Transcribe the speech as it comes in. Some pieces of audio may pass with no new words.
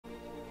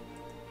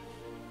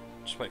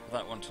Just wait for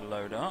that one to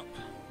load up.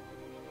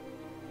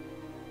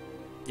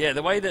 Yeah,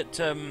 the way that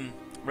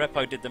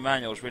Repo did the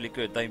manual is really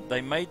good. He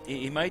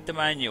made the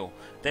manual,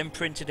 then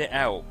printed it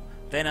out,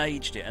 then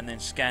aged it, and then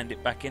scanned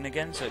it back in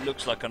again, so it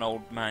looks like an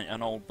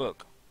old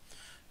book,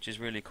 which is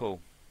really cool.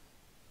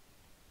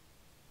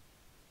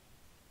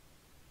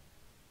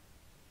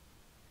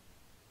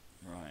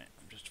 Right,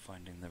 I'm just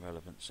finding the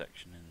relevant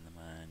section in the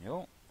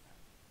manual.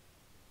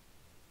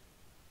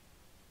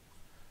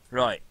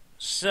 Right,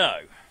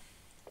 so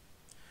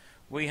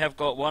we have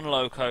got one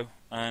loco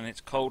and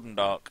it's cold and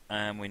dark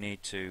and we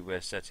need to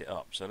set it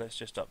up. So let's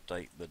just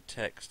update the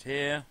text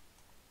here,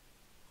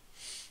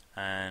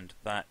 and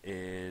that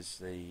is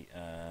the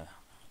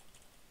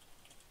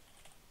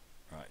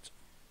right.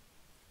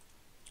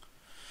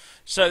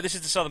 So this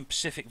is the Southern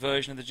Pacific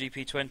version of the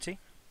GP20.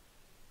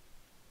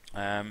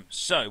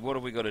 So what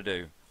have we got to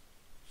do?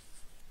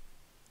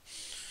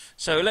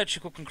 So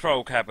electrical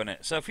control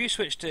cabinet. So if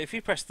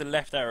you press the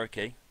left arrow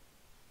key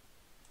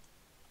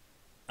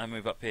and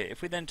move up here,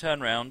 if we then turn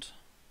round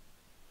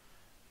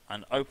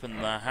and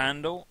open the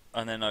handle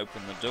and then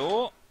open the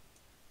door,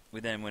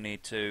 we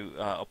need to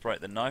operate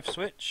the knife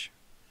switch,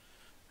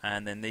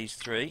 and then these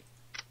three,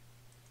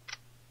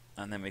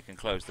 and then we can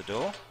close the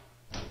door.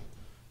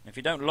 If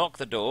you don't lock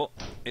the door,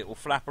 it will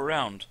flap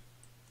around.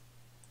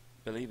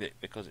 Believe it,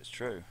 because it's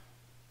true.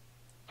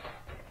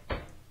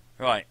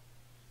 Right,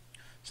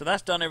 so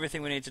that's done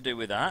everything we need to do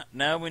with that.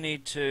 Now we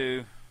need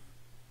to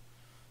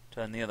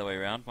turn the other way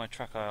around. My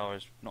track IR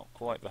is not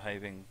quite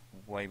behaving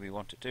the way we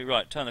want it to.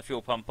 Right, turn the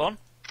fuel pump on.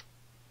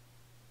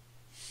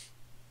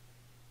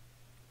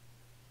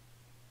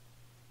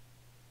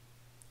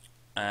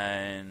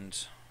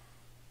 And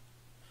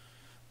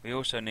we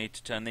also need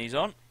to turn these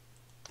on.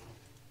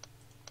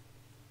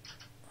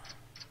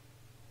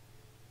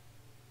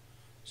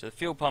 So the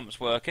fuel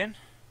pump's working.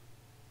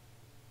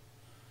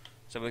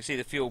 So we see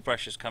the fuel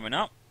pressure's coming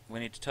up. We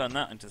need to turn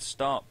that into the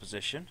start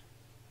position.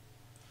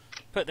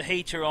 Put the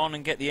heater on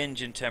and get the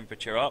engine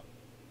temperature up.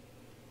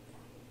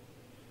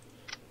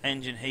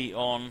 Engine heat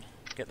on,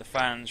 get the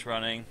fans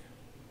running.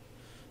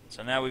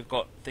 So now we've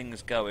got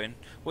things going.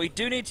 What you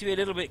do need to be a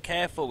little bit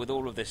careful with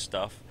all of this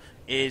stuff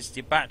is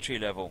the battery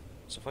level.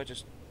 So if I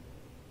just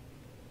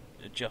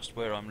adjust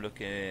where I'm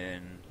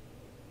looking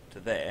to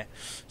there,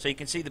 so you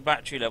can see the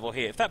battery level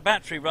here. If that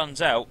battery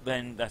runs out,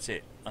 then that's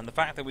it. And the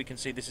fact that we can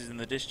see this is in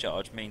the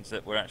discharge means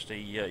that we're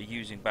actually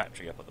using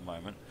battery up at the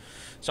moment.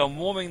 So I'm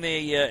warming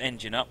the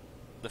engine up.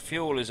 The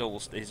fuel is all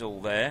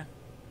there.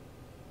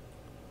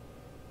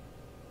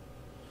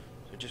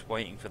 So just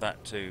waiting for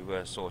that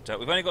to sort out.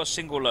 We've only got a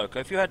single loco.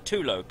 If you had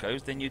two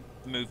locos, then you'd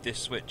move this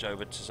switch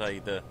over to, say,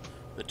 the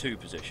 2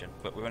 position.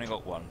 But we've only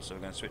got one, so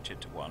we're going to switch it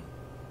to 1.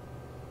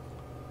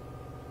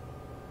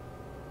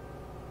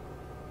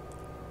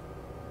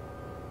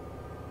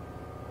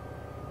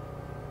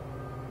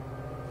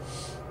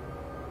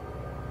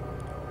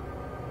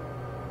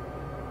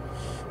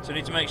 So we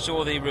need to make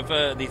sure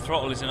the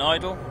throttle is in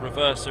idle,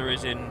 reverser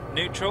is in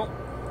neutral.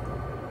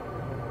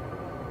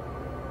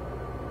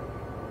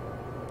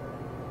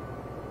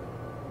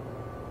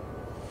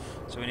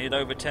 So we need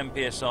over 10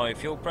 psi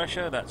fuel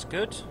pressure, that's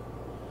good.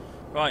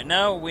 Right,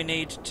 now we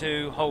need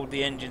to hold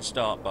the engine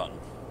start button.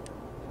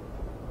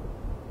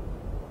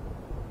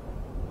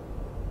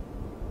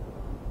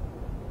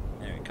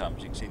 There it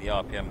comes, you can see the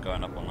RPM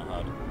going up on the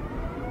HUD.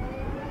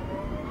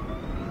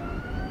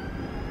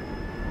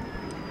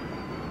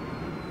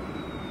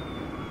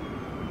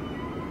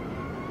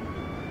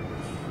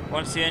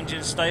 Once the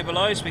engine's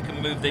stabilised, we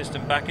can move this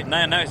and back it.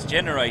 Now it's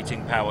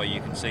generating power, you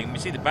can see. We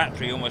see the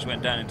battery almost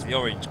went down into the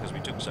orange because we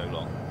took so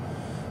long.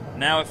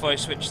 Now if I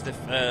switch the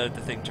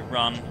thing to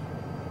run,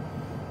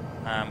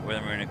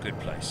 we're in a good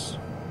place.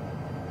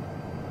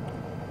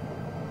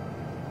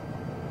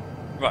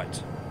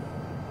 Right.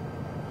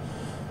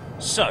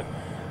 So,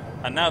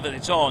 and now that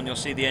it's on, you'll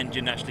see the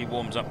engine actually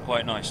warms up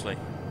quite nicely.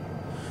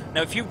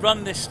 Now if you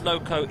run this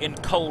loco in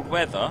cold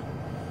weather,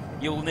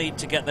 you'll need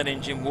to get that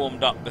engine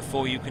warmed up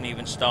before you can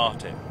even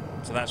start it.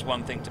 So that's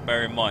one thing to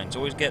bear in mind. So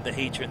always get the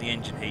heater and the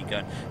engine heat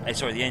going.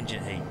 The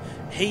engine heat.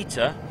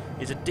 Heater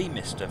is a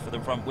demister for the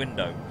front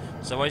window.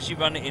 So as you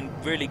run it in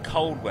really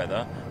cold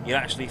weather, you'll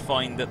actually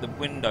find that the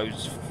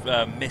windows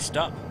mist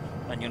up,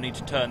 and you'll need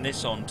to turn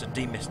this on to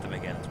demist them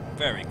again. It's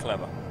very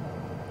clever.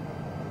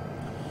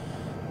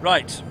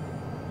 Right.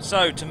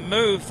 So to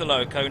move the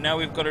loco, now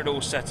we've got it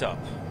all set up.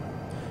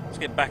 Let's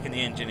get back in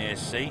the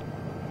engineer's seat.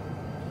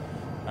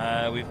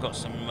 We've got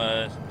some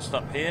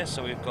stuff here,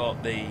 so we've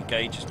got the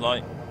gauges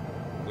light,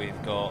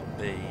 we've got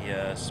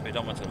the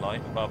speedometer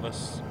light above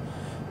us,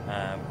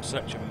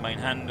 selection main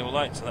handle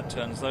light, so that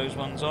turns those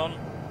ones on.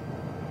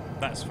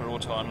 That's for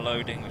auto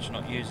unloading, which we're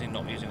not using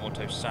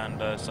auto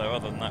sander, so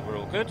other than that we're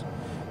all good.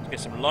 Let's get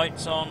some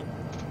lights on.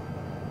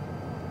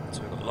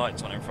 So we've got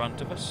lights on in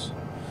front of us.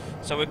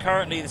 So we're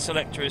currently, the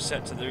selector is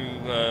set to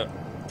the,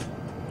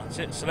 that's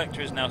it, selector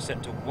is now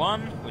set to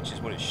 1, which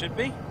is what it should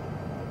be.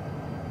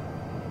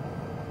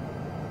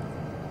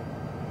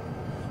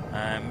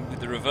 With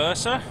the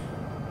reverser,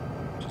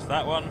 just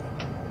that one,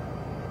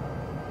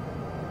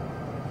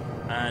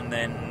 and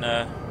then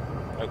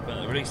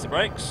release the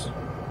brakes. So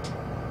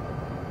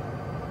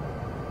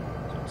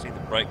you can see the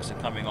brakes are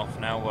coming off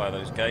now via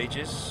those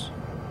gauges.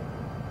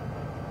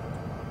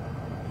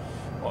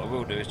 What I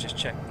will do is just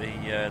check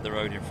the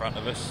road in front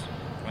of us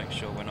to make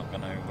sure we're not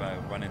going to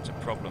run into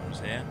problems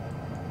here.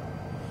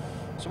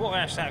 So what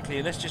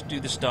actually, let's just do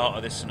the start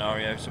of this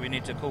scenario. So we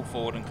need to call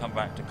forward and come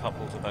back to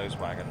couple to those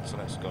wagons. So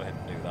let's go ahead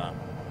and do that.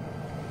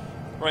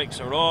 Brakes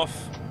are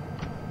off.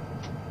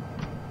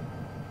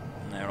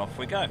 And there off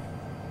we go.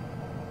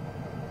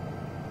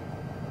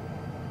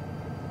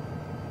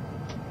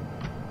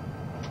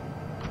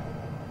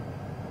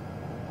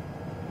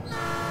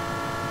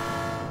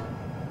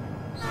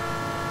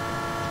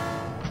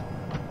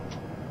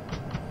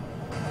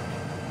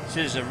 This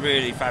is a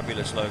really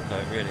fabulous loco,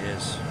 it really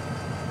is.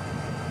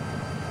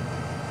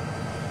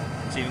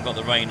 It's even got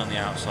the rain on the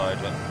outside,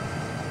 look.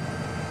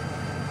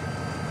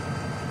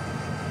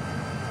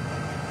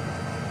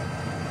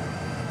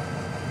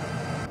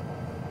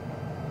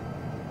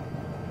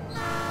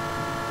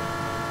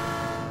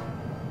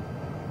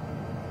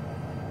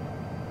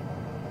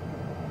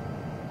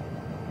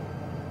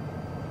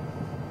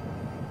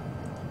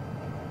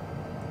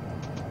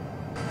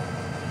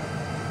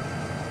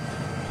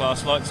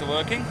 Class lights are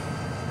working.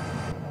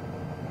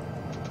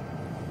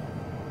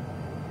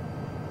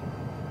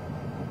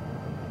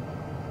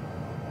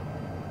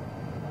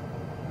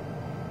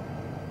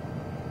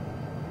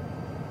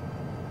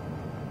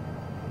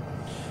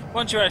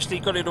 Once you've actually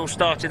got it all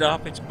started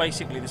up, it's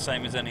basically the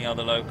same as any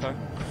other loco.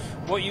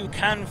 What you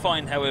can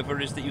find,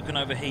 however, is that you can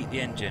overheat the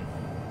engine.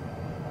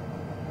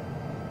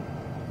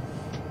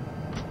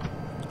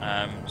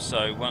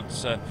 So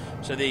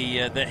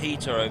the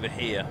heater over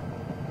here.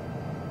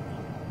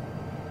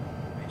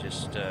 Let me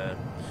just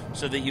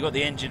so that you've got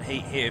the engine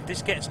heat here. If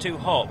this gets too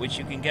hot, which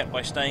you can get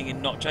by staying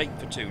in notch 8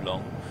 for too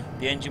long,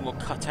 the engine will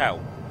cut out,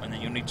 and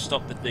then you'll need to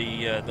stop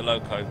the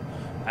loco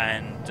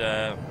and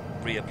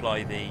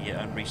reapply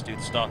and redo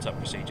the startup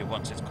procedure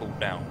once it's cooled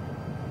down.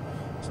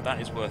 So that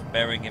is worth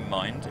bearing in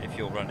mind if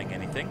you're running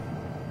anything.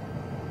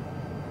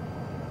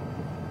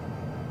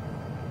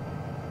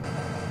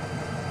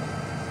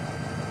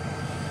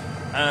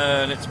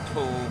 Let's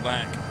pull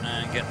back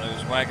and get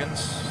those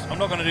wagons. I'm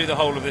not going to do the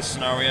whole of this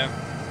scenario.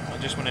 I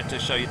just wanted to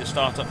show you the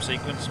startup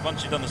sequence.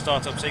 Once you've done the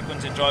startup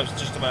sequence, it drives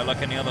just about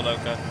like any other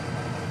loco.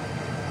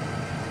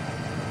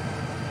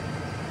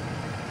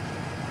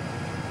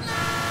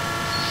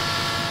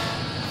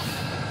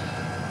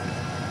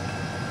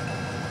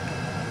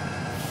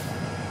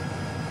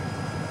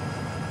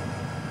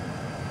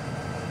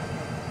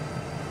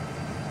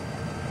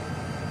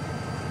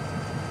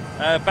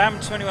 BAM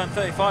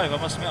 2135, I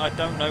must admit I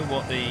don't know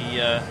what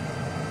the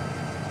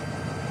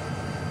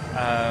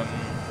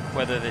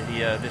whether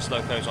this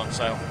loco's on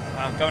sale.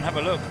 Go and have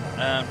a look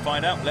and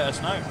find out, let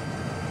us know.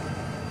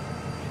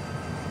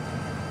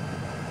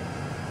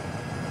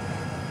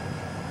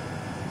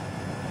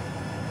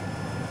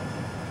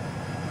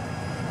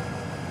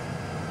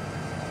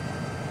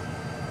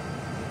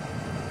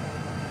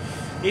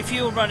 If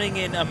you're running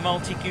in a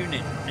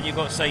multi-unit and you've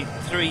got, say,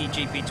 3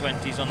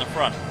 GP20s on the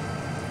front,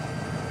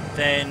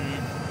 then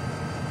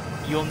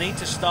you'll need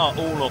to start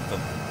all of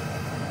them.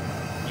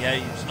 Yeah,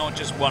 it's not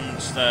just one.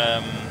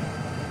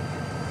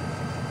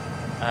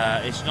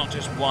 It's not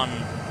just one.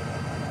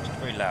 It's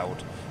very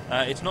loud.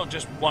 It's not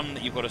just one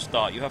that you've got to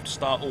start. You have to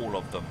start all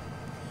of them.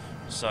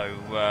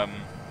 So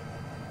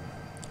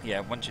yeah,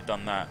 once you've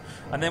done that,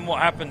 and then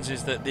what happens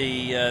is that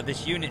the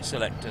this unit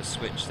selector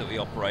switch that we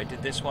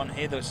operated, this one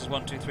here, this is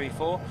 1, 2, 3,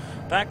 4,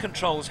 that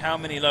controls how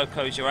many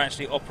locos you're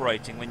actually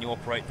operating when you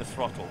operate the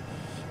throttle.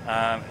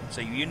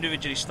 So you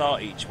individually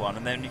start each one,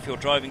 and then if you're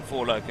driving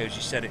 4 locos,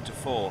 you set it to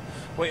 4.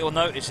 What you'll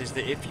notice is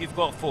that if you've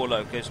got 4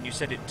 locos and you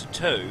set it to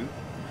 2,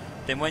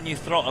 then when you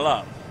throttle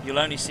up, you'll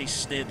only see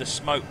the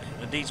smoke,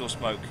 the diesel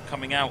smoke,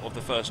 coming out of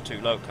the first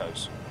 2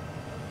 locos,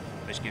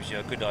 which gives you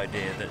a good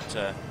idea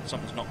that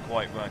something's not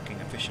quite working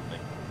efficiently.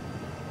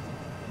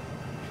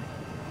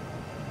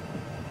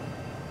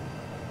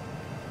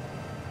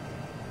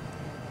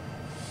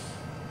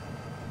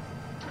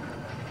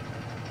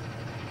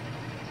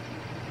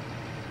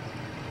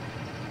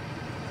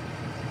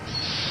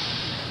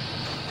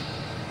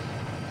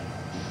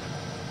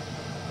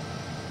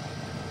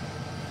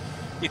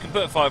 You can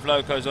put 5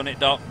 locos on it,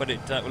 Doc, but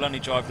it will only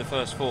drive the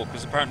first 4,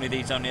 because apparently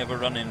these only ever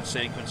run in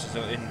sequences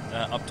or in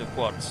up to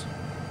quads.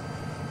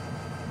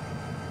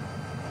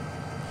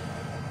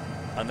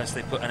 Unless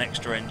they put an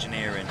extra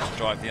engineer in to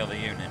drive the other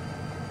unit.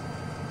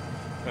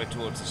 Go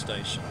towards the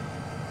station.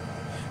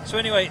 So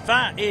anyway,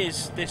 that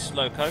is this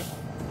loco.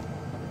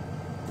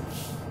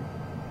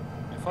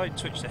 If I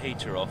switch the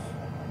heater off,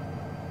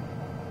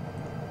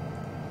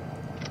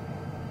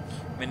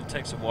 I mean, it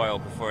takes a while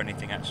before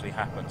anything actually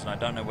happens, and I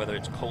don't know whether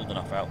it's cold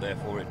enough out there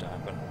for it to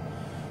happen.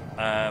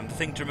 The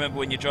thing to remember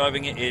when you're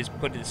driving it is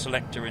put the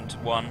selector into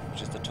 1,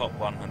 which is the top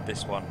one, and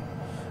this one.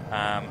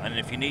 And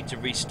if you need to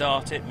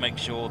restart it, make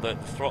sure that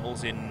the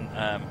throttle's in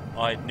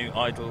new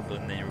idle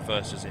and the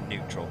reverser's in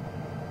neutral.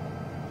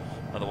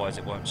 Otherwise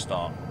it won't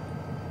start.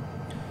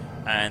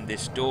 and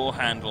this door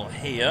handle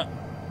here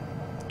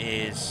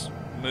is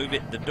move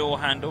it, the door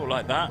handle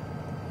like that,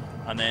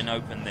 and then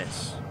open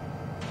this.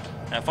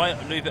 Now if I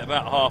move it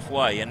about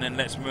halfway and then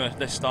let's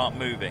start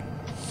moving.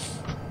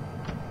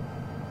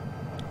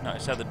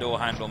 Notice how the door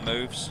handle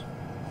moves.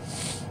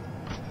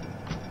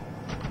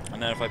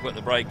 And then if I put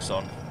the brakes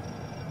on,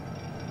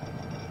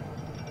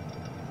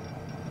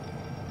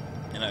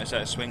 you notice how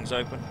it swings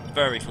open?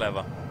 Very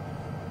clever.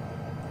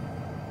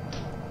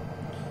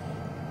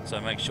 So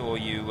make sure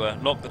you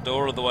lock the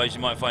door, otherwise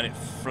you might find it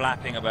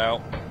flapping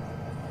about,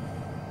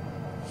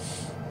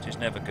 which is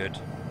never good.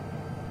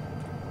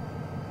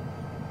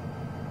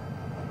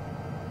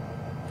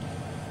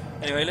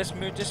 Anyway, let's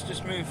move.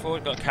 Just move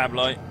forward. Got a cab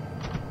light.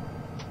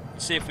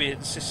 See if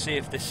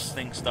this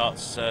thing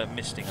starts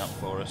misting up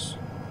for us.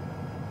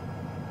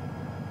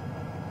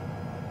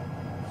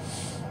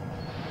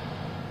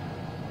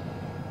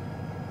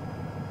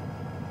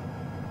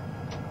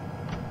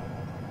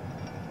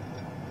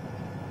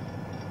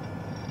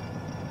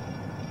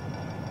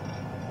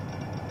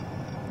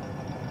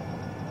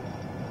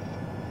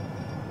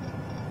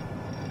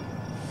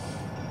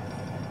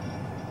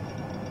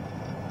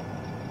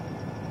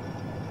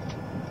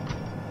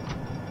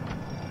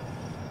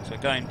 So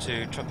we're going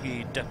to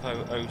Truckee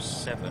Depot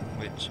 07,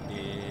 which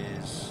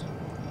is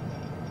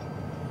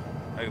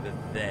over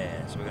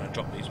there. So we're going to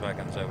drop these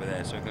wagons over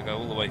there. So we're going to go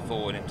all the way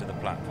forward into the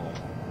platform.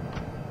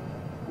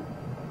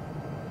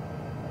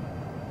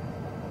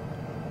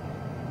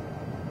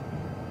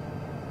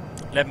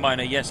 Lead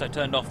miner, yes, I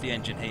turned off the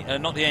engine heat.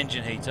 Not the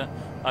engine heater.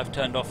 I've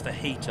turned off the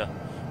heater,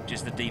 which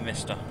is the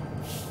demister.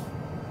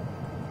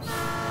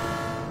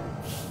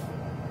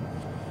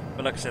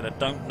 But like I said, I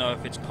don't know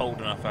if it's cold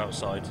enough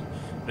outside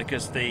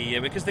because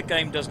the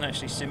game doesn't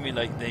actually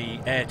simulate the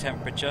air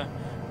temperature.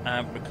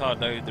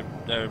 Ricardo,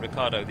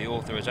 the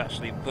author, has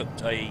actually put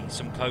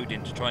some code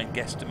in to try and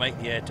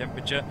guesstimate the air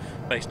temperature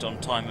based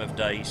on time of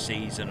day,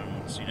 season,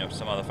 and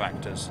some other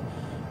factors.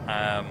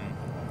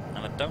 And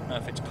I don't know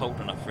if it's cold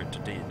enough for it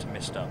to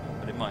mist up,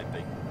 but it might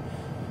be.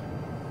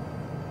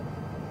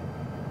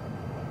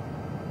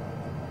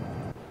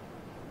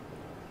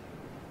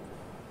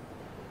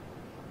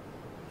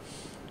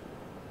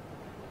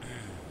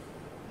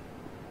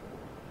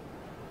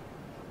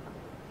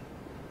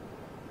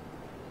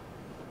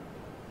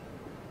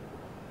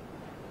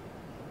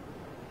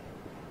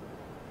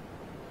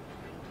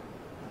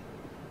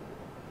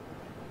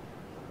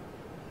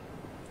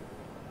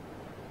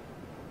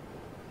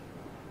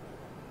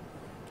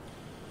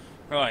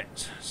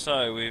 Right,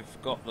 so we've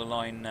got the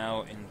line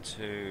now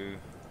into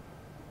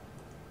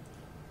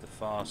the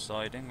far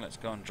siding. Let's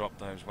go and drop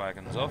those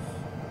wagons off.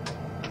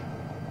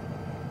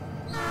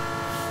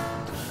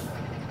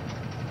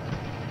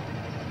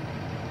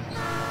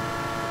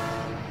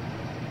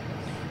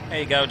 There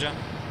you go, Joe.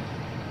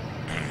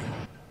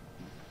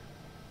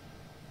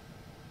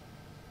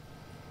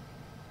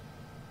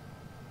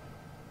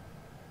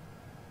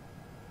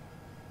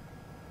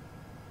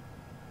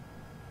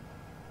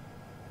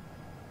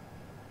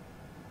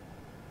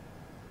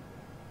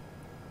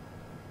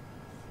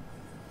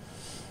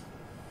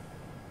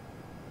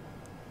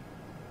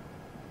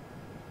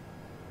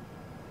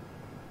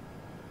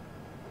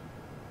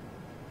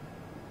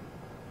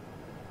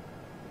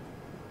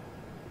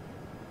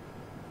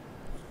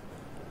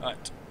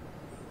 Right,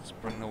 let's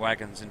bring the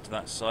wagons into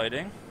that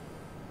siding.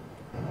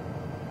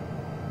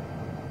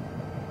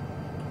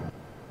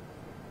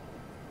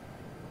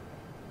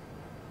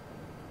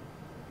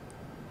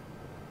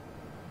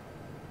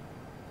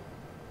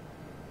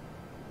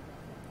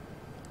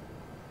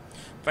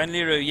 Van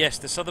Leroy, yes,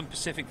 the Southern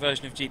Pacific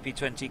version of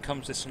GP20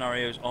 comes with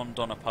scenarios on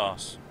Donna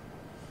Pass.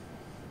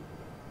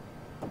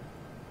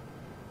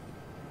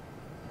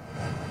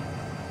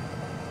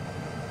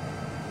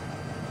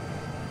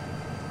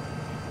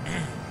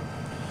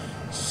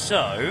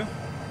 So,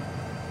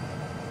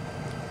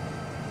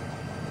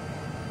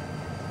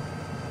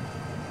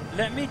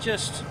 let me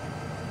just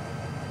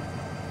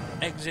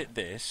exit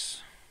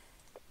this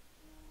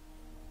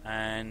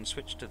and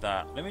switch to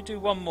that. Let me do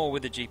one more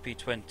with the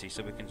GP20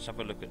 so we can have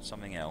a look at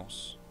something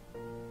else.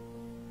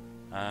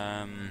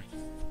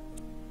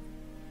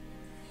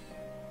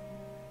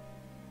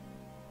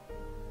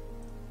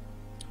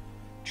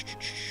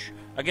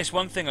 I guess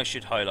one thing I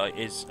should highlight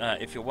is,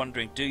 if you're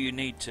wondering, do you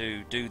need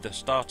to do the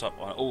startup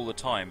all the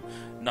time?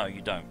 No,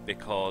 you don't,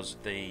 because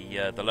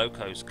the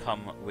locos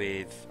come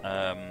with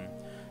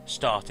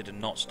started and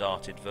not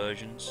started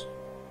versions.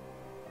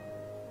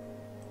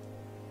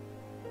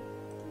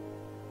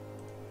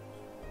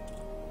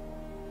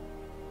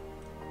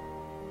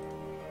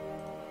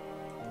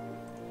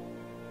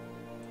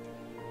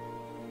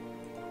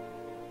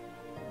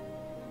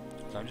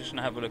 So I'm just going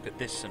to have a look at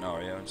this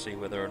scenario and see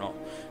whether or not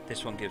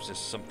this one gives us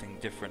something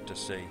different to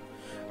see.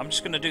 I'm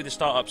just going to do the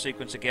startup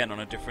sequence again on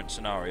a different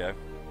scenario,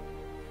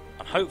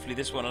 and hopefully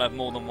this one will have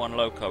more than one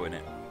loco in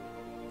it,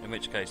 in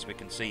which case we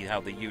can see how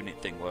the unit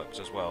thing works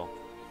as well.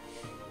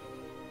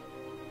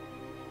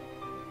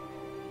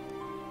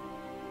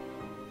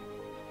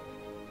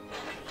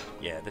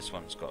 Yeah, this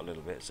one's got a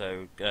little bit.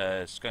 So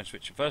let's go and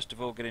switch. First of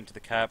all, get into the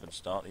cab and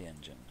start the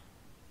engine.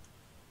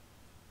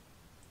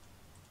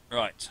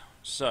 Right,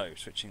 so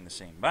switching the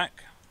scene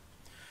back.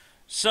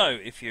 So,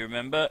 if you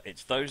remember,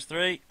 it's those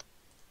three.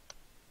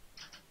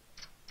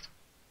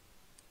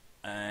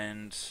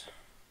 And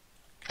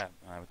we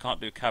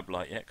can't do cab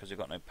light yet because we've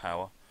got no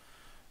power.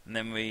 And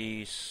then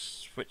we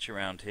switch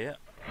around here,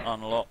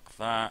 unlock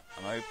that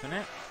and open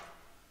it.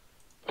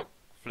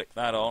 Flick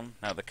that on.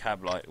 Now the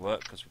cab light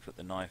works because we put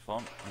the knife on,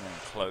 and then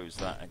close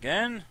that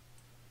again.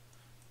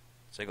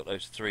 So you've got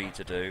those three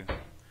to do.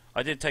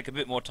 I did take a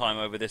bit more time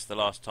over this the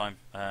last time,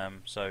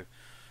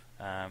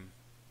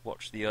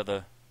 watch the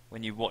other.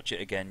 When you watch it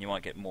again, you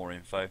might get more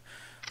info.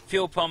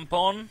 Fuel pump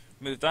on.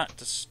 Move that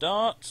to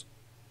start,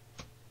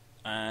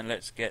 and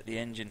let's get the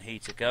engine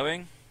heater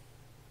going.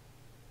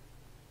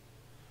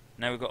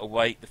 Now we've got to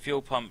wait. The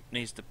fuel pump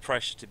needs the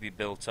pressure to be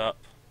built up.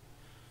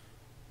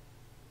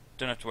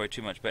 Don't have to worry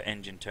too much about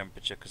engine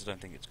temperature because I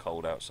don't think it's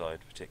cold outside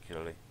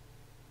particularly.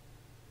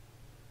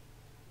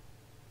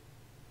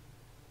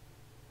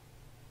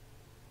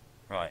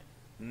 Right,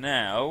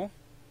 now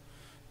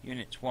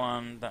unit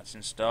 1, that's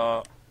in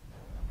start.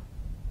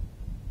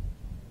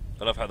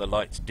 I love how the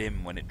lights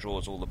dim when it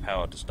draws all the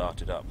power to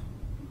start it up.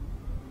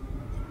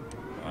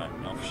 Right,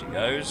 off she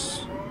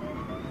goes.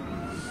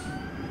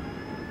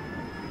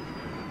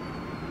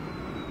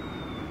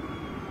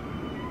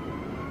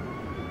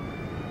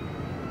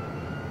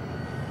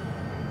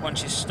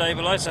 Once she's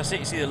stabilised, that's it.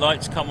 You see the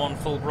lights come on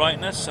full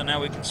brightness, so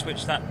now we can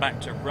switch that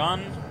back to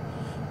run.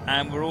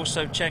 And we're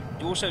also check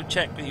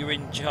that you're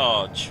in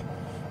charge,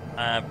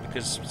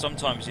 because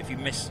sometimes if you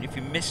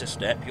miss a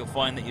step, you'll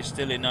find that you're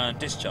still in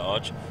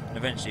discharge, and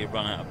eventually you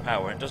run out of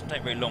power. It doesn't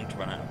take very long to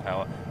run out of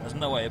power. There's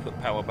no way to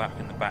put power back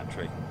in the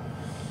battery.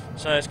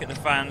 So let's get the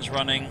fans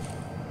running.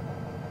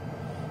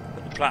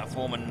 Put the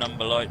platform and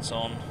number lights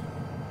on.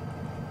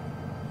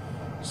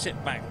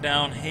 Sit back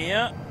down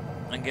here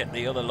and get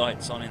the other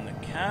lights on in the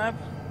cab.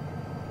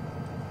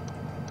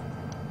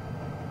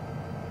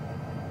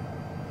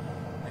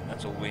 I think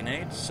that's all we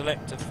need.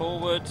 Selector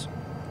forward.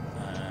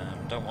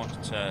 Don't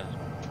want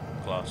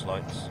glass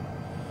lights.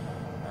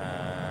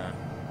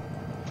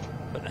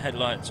 Put the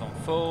headlights on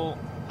full.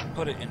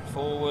 Put it in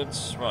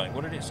forwards. Right,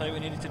 what did it say we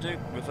needed to do?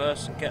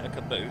 Reverse and get a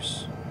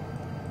caboose.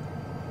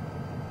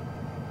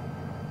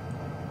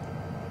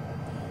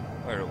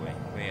 Where are we?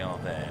 We are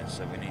there,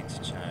 so we need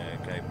to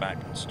go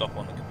back and stop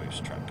on the caboose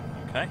track.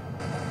 Okay.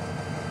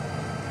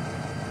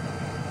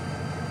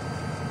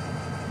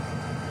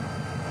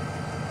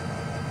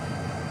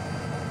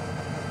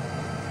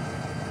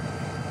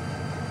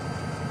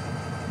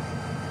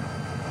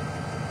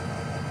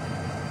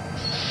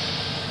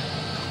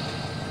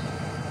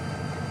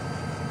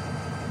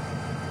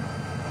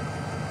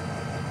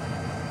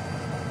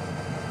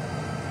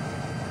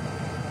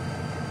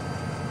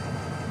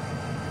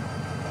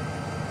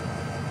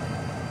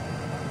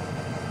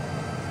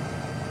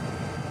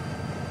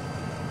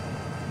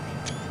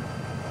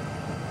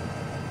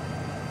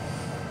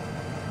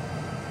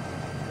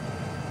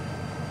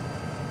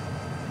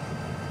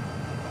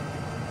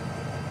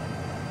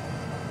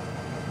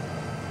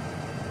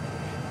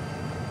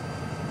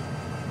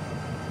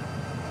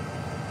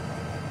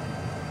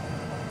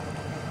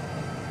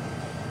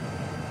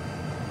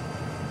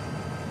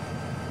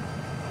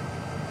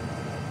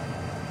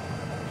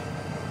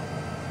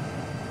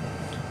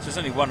 So there's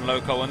only one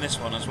loco on this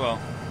one as well.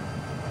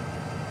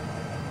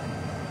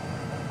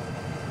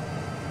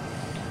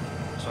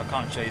 So I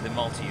can't show you the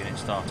multi-unit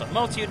startup.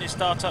 Multi-unit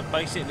startup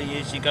basically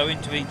is you go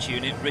into each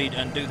unit, read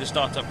and do the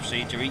startup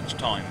procedure each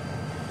time.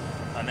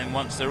 And then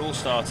once they're all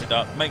started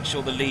up, make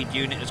sure the lead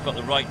unit has got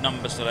the right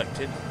number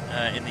selected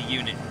in the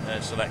unit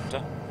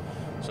selector.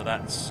 So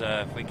that's,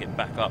 if we get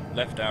back up,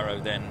 left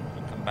arrow then,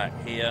 and come back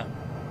here.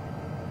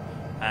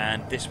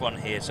 And this one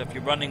here. So if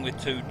you're running with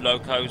 2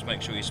 locos,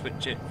 make sure you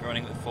switch it. If you're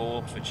running with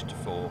 4, switch it to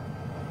 4.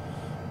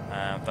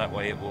 That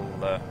way it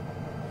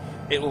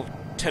will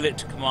tell it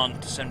to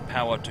command to send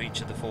power to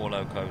each of the 4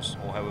 locos,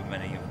 or however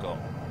many you've got.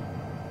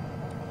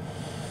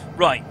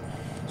 Right.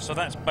 So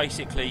that's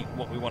basically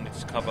what we wanted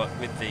to cover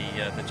with the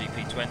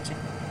GP20.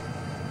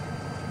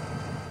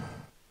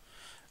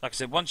 Like I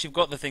said, once you've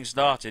got the thing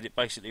started, it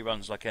basically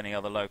runs like any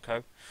other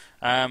loco.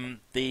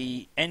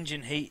 The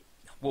engine heat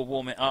will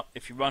warm it up.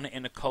 If you run it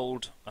in a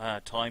cold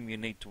time, you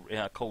need to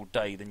a cold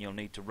day, then you'll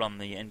need to run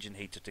the engine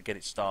heater to get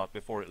it started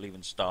before it'll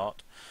even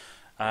start.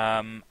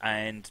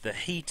 And the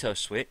heater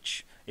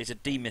switch is a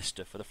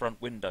demister for the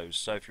front windows.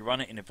 So if you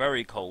run it in a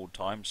very cold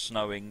time,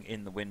 snowing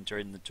in the winter,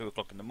 in the 2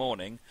 o'clock in the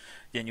morning,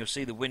 then you'll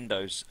see the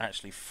windows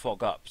actually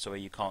fog up so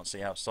you can't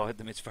see outside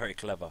them. It's very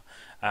clever.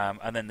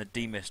 And then the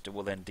demister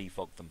will then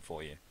defog them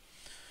for you.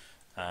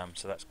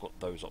 So that's what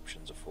those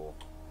options are for.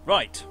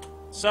 Right.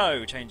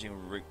 So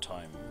changing route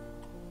time.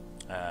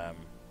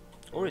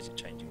 Or is it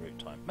changing route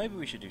time? Maybe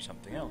we should do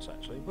something else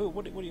actually. Well,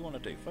 what do you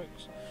want to do,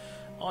 folks?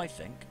 I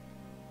think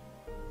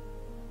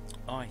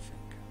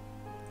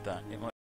that it might